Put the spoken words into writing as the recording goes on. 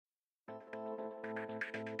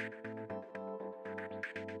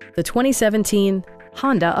the 2017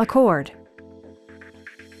 Honda Accord.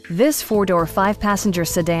 This four-door, five-passenger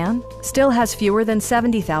sedan still has fewer than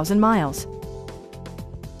 70,000 miles.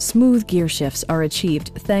 Smooth gear shifts are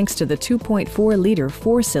achieved thanks to the 2.4-liter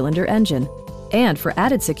four-cylinder engine. And for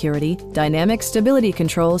added security, dynamic stability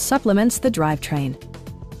control supplements the drivetrain.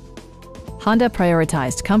 Honda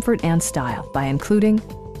prioritized comfort and style by including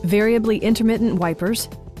variably intermittent wipers,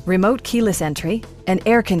 remote keyless entry, and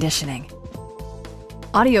air conditioning.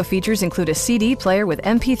 Audio features include a CD player with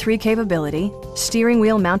MP3 capability, steering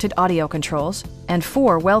wheel mounted audio controls, and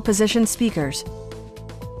 4 well-positioned speakers.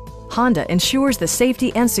 Honda ensures the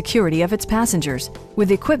safety and security of its passengers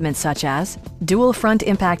with equipment such as dual front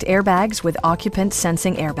impact airbags with occupant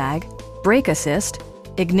sensing airbag, brake assist,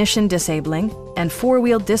 ignition disabling, and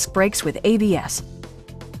 4-wheel disc brakes with ABS.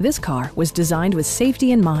 This car was designed with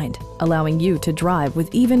safety in mind, allowing you to drive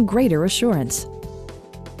with even greater assurance.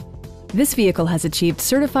 This vehicle has achieved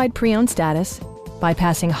certified pre-owned status by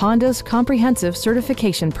passing Honda's comprehensive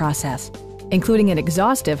certification process, including an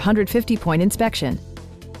exhaustive 150-point inspection.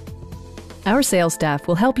 Our sales staff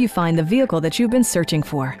will help you find the vehicle that you've been searching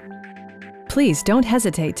for. Please don't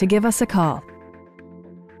hesitate to give us a call.